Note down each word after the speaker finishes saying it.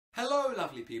Hello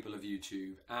lovely people of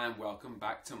YouTube and welcome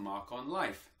back to Mark on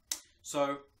Life.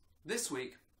 So this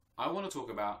week I want to talk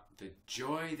about the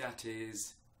joy that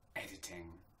is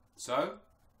editing. So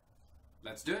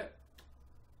let's do it.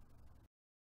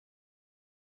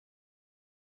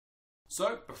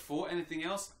 So before anything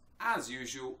else, as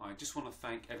usual, I just want to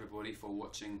thank everybody for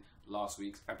watching last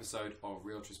week's episode of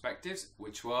Reeltrospecives,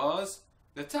 which was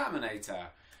the Terminator.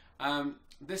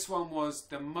 This one was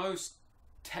the most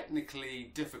technically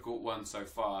difficult one so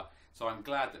far, so I'm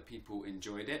glad that people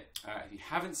enjoyed it. If you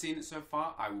haven't seen it so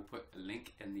far, I will put a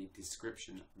link in the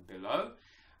description below,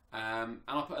 and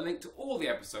I'll put a link to all the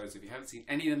episodes. If you haven't seen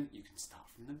any of them, you can start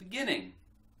from the beginning.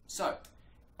 So,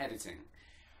 editing.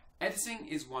 Editing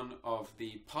is one of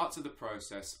the parts of the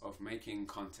process of making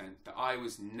content that I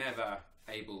was never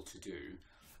able to do.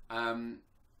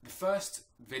 The first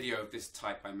video of this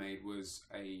type I made was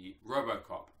a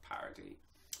RoboCop parody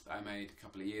that I made a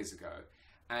couple of years ago,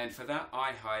 and for that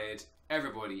I hired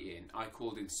everybody in. I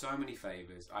called in so many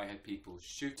favors. I had people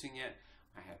shooting it,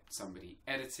 I had somebody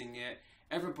editing it,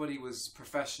 everybody was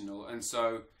professional, and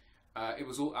so it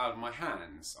was all out of my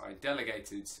hands. I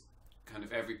delegated kind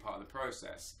of every part of the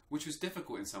process, which was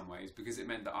difficult in some ways because it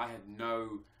meant that I had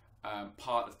no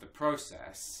part of the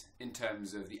process in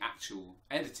terms of the actual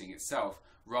editing itself,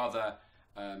 rather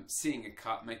seeing a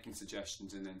cut, making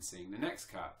suggestions, and then seeing the next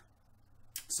cut.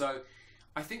 So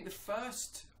I think the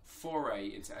first foray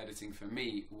into editing for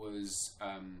me was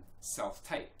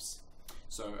self-tapes.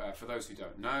 So for those who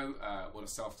don't know what a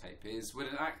self-tape is, when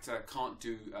an actor can't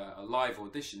do a live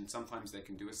audition, sometimes they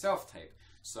can do a self-tape.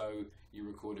 So you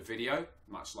record a video,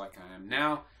 much like I am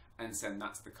now, and send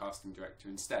that to the casting director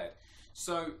instead.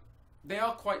 So they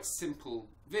are quite simple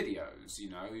videos, you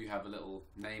know, you have a little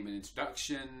name and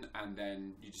introduction, and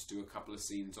then you just do a couple of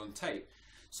scenes on tape.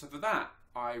 So for that,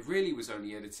 I really was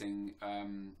only editing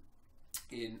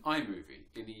in iMovie,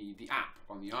 in the app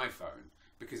on the iPhone,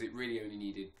 because it really only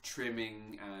needed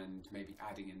trimming and maybe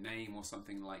adding a name or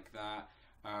something like that.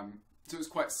 So it was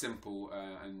quite simple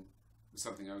and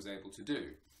something I was able to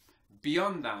do.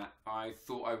 Beyond that, I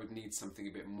thought I would need something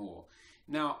a bit more.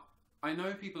 Now, I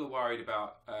know people are worried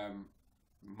about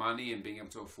money and being able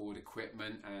to afford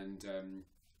equipment and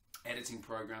editing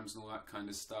programs and all that kind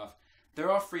of stuff. There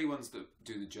are free ones that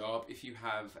do the job. If you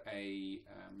have a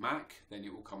Mac, then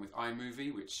it will come with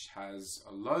iMovie, which has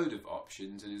a load of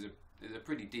options and is a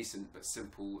pretty decent but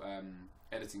simple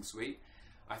editing suite.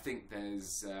 I think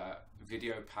there's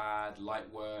VideoPad,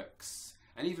 Lightworks,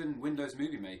 and even Windows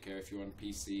Movie Maker if you're on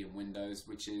PC and Windows,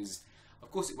 which is,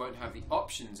 of course, it won't have the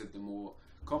options of the more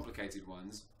complicated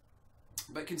ones,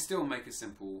 but can still make a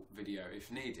simple video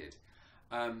if needed.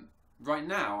 Right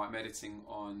now I'm editing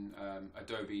on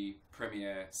Adobe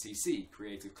Premiere CC,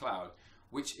 Creative Cloud,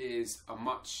 which is a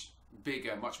much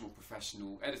bigger, much more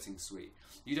professional editing suite.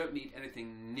 You don't need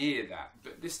anything near that,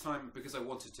 but this time, because I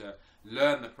wanted to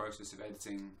learn the process of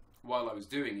editing while I was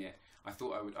doing it, I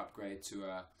thought I would upgrade to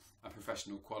a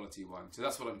professional quality one. So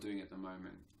that's what I'm doing at the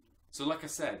moment. So like I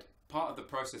said, part of the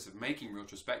process of making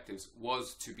Reeltrospecives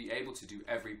was to be able to do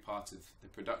every part of the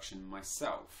production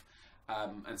myself.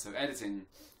 And so editing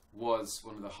was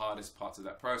one of the hardest parts of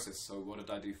that process. So what did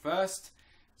I do first?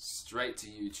 Straight to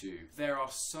YouTube. There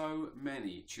are so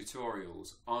many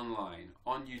tutorials online,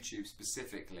 on YouTube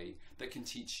specifically, that can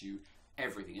teach you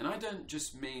everything. And I don't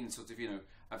just mean sort of, you know,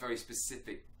 a very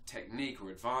specific technique or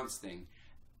advanced thing.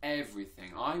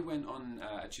 Everything. I went on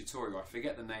a tutorial, I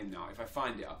forget the name now. If I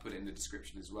find it, I'll put it in the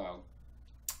description as well,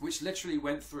 which literally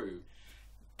went through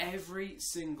every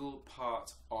single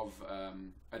part of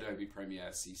Adobe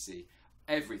Premiere CC.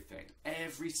 Everything,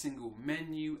 every single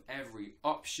menu, every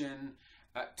option.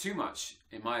 Too much,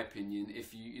 in my opinion,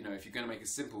 if you're going to make a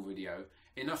simple video.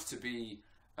 Enough to be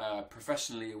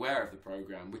professionally aware of the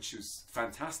program, which is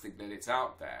fantastic that it's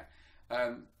out there.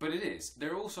 But it is.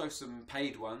 There are also some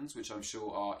paid ones, which I'm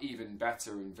sure are even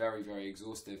better and very, very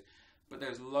exhaustive. But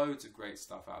there's loads of great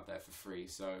stuff out there for free,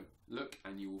 so look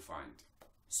and you will find.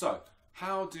 So,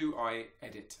 how do I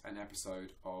edit an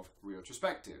episode of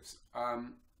Reeltrospecives?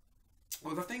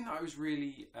 Well, the thing that I was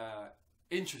really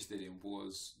interested in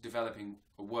was developing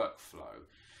a workflow.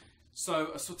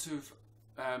 So a sort of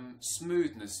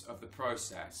smoothness of the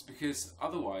process, because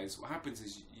otherwise what happens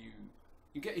is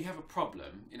you have a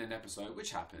problem in an episode,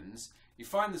 which happens, you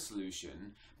find the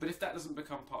solution, but if that doesn't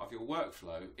become part of your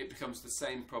workflow, it becomes the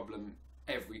same problem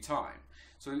every time.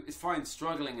 So it's fine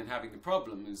struggling and having the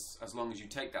problem as long as you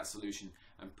take that solution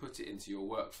and put it into your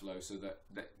workflow so that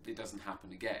it doesn't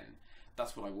happen again.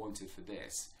 That's what I wanted for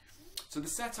this. So the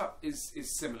setup is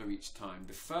similar each time.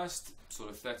 The first sort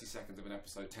of 30 seconds of an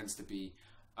episode tends to be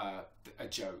a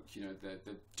joke, you know,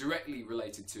 the directly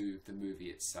related to the movie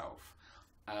itself.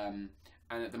 And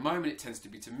at the moment it tends to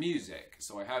be to music.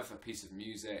 So I have a piece of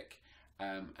music,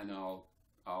 and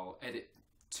I'll edit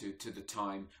to the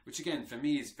time, which again for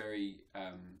me is very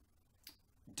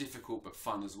difficult but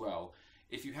fun as well.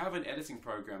 If you have an editing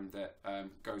program that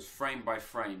goes frame by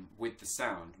frame with the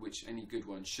sound, which any good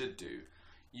one should do,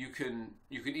 you can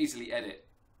easily edit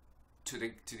to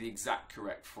the exact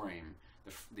correct frame,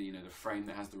 the frame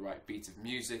that has the right beat of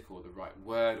music or the right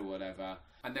word or whatever.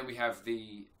 And then we have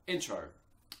the intro.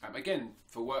 Again,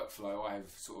 for workflow,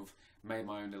 I've sort of made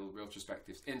my own little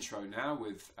Reeltrospectives intro now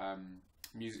with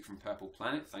music from Purple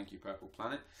Planet. Thank you, Purple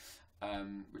Planet,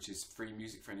 which is free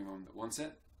music for anyone that wants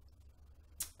it.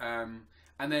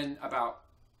 And then about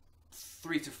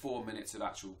 3 to 4 minutes of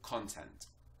actual content.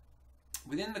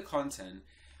 Within the content,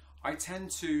 I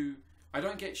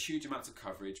don't get huge amounts of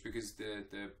coverage because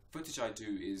the footage I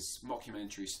do is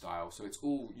mockumentary style, so it's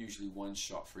all usually one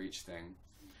shot for each thing.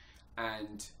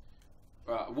 And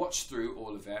watch through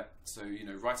all of it, so you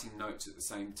know, writing notes at the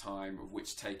same time of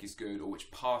which take is good or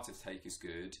which part of take is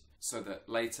good, so that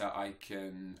later I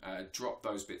can drop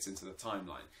those bits into the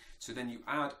timeline. So then you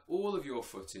add all of your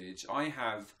footage. I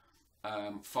have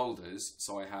folders,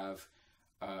 so I have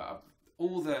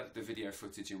all the video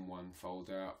footage in one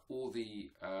folder, all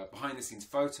the behind the scenes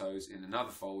photos in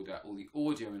another folder, all the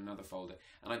audio in another folder,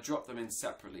 and I drop them in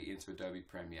separately into Adobe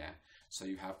Premiere. So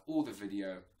you have all the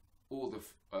video, all the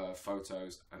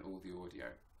photos, and all the audio,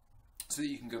 so that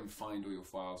you can go and find all your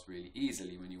files really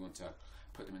easily when you want to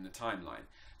put them in the timeline.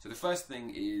 So the first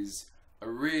thing is a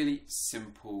really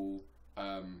simple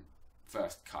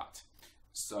first cut.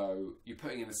 So you're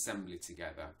putting an assembly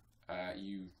together.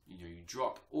 You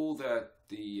drop all the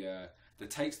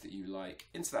takes that you like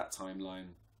into that timeline,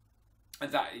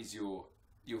 and that is your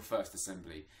first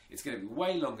assembly. It's going to be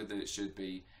way longer than it should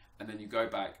be, and then you go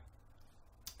back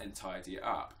and tidy it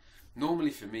up.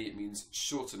 Normally for me it means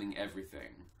shortening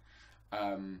everything,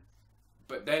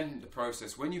 but then the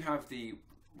process, when you have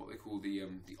what they call the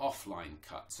offline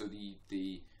cut, so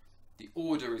the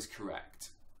order is correct,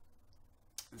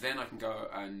 then I can go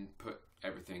and put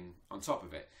everything on top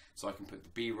of it. So I can put the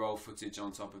B-roll footage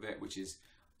on top of it, which is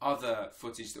other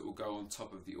footage that will go on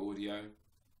top of the audio,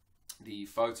 the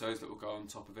photos that will go on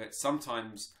top of it,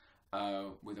 sometimes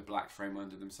with a black frame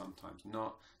under them, sometimes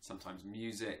not, sometimes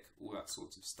music, all that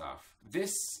sort of stuff.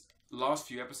 This last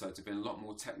few episodes have been a lot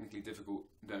more technically difficult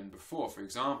than before. For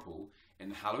example, in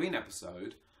the Halloween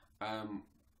episode,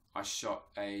 I shot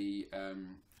a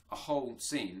whole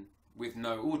scene with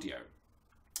no audio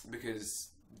because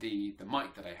the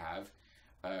mic that I have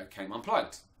came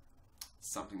unplugged.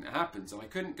 Something that happens, and I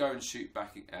couldn't go and shoot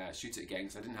it again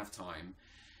because I didn't have time.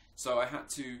 So I had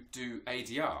to do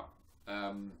ADR.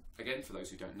 Again, for those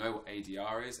who don't know what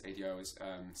ADR is,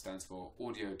 stands for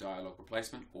Audio Dialogue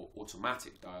Replacement, or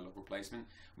Automatic Dialogue Replacement,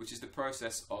 which is the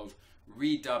process of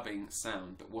redubbing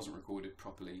sound that wasn't recorded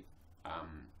properly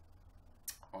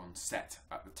on set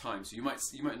at the time. So you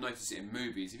might notice it in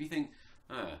movies. If you think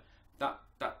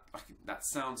that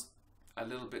sounds a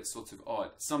little bit sort of odd,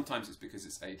 sometimes it's because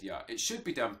it's ADR. It should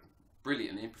be done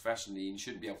brilliantly and professionally, and you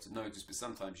shouldn't be able to notice, but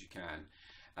sometimes you can.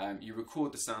 You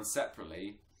record the sound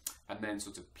separately and then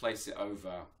sort of place it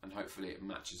over, and hopefully it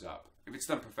matches up. If it's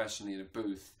done professionally in a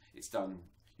booth,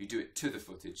 you do it to the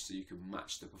footage so you can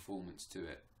match the performance to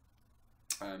it.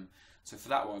 So for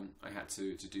that one, I had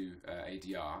to do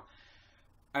ADR.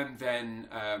 And then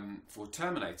for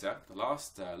Terminator,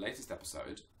 the latest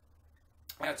episode,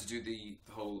 I had to do the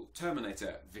whole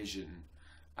Terminator vision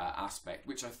aspect,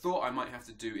 which I thought I might have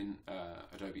to do in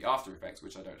Adobe After Effects,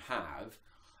 which I don't have.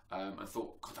 I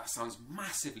thought, God, that sounds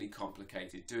massively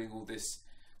complicated, doing all this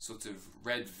sort of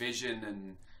red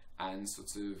vision and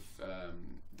sort of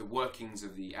the workings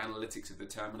of the analytics of the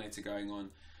Terminator going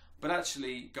on. But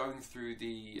actually, going through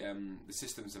the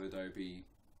systems of Adobe,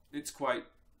 it's quite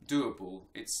doable.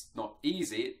 It's not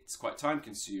easy, it's quite time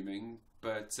consuming,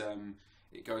 but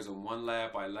it goes on one layer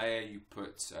by layer. You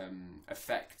put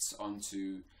effects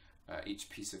onto each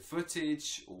piece of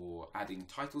footage, or adding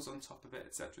titles on top of it,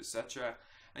 etc., etc.,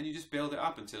 and you just build it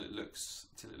up until it looks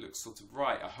sort of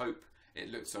right. I hope it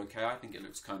looks okay. I think it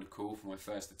looks kind of cool for my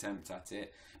first attempt at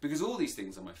it, because all these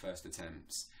things are my first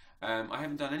attempts. I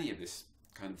haven't done any of this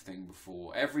kind of thing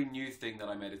before. Every new thing that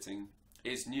I'm editing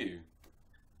is new,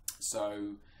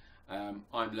 so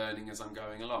I'm learning as I'm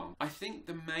going along. I think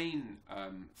the main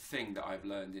thing that I've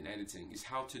learned in editing is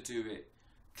how to do it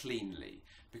cleanly,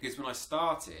 because when I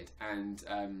started, and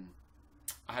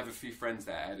I have a few friends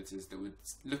that are editors that would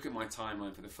look at my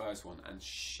timeline for the first one and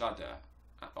shudder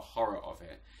at the horror of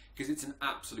it, because it's an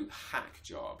absolute hack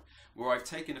job where I've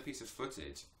taken a piece of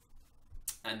footage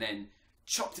and then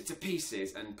chopped it to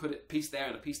pieces and put a piece there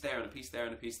and a piece there and a piece there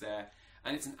and a piece there,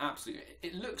 and it's an absolute,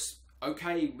 it looks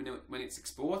okay when it's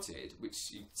exported,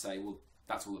 which you'd say, well,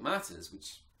 that's all that matters,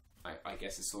 which I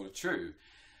guess is sort of true.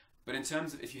 But in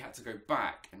terms of if you had to go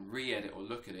back and re-edit or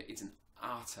look at it, it's an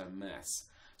utter mess.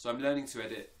 So I'm learning to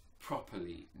edit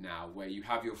properly now, where you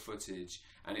have your footage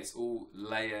and it's all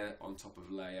layer on top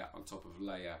of layer on top of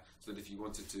layer, so that if you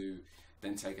wanted to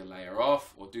then take a layer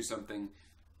off or do something,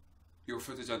 your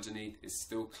footage underneath is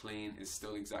still clean, is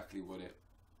still exactly what it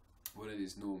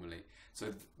is normally.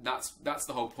 So that's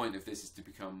the whole point of this, is to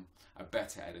become a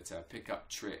better editor, pick up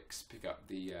tricks, pick up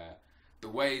the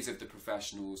ways of the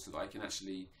professionals, so that I can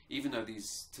actually, even though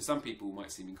these to some people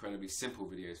might seem incredibly simple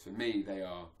videos, for me they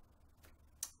are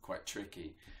quite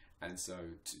tricky, and so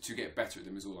to get better at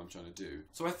them is all I'm trying to do.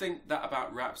 So I think that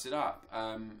about wraps it up.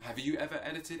 Have you ever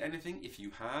edited anything? If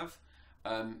you have,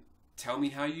 tell me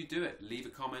how you do it. Leave a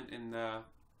comment in the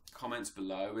comments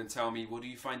below and tell me, what do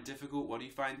you find difficult, what do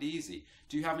you find easy?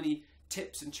 Do you have any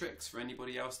tips and tricks for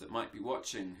anybody else that might be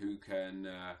watching who can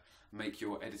make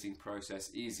your editing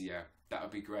process easier? That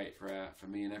would be great for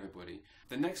me and everybody.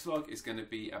 The next vlog is going to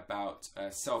be about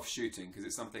self-shooting, because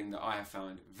it's something that I have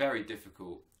found very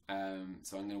difficult.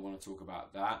 So I'm going to want to talk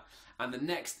about that. And the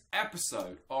next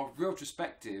episode of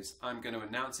Reeltrospecives, I'm going to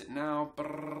announce it now,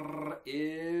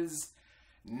 is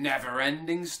Never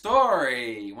Ending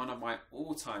Story, one of my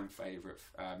all-time favourite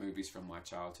movies from my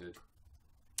childhood.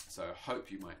 So I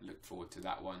hope you might look forward to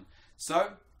that one. So,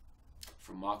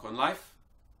 from Mark on Life,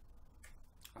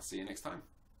 I'll see you next time.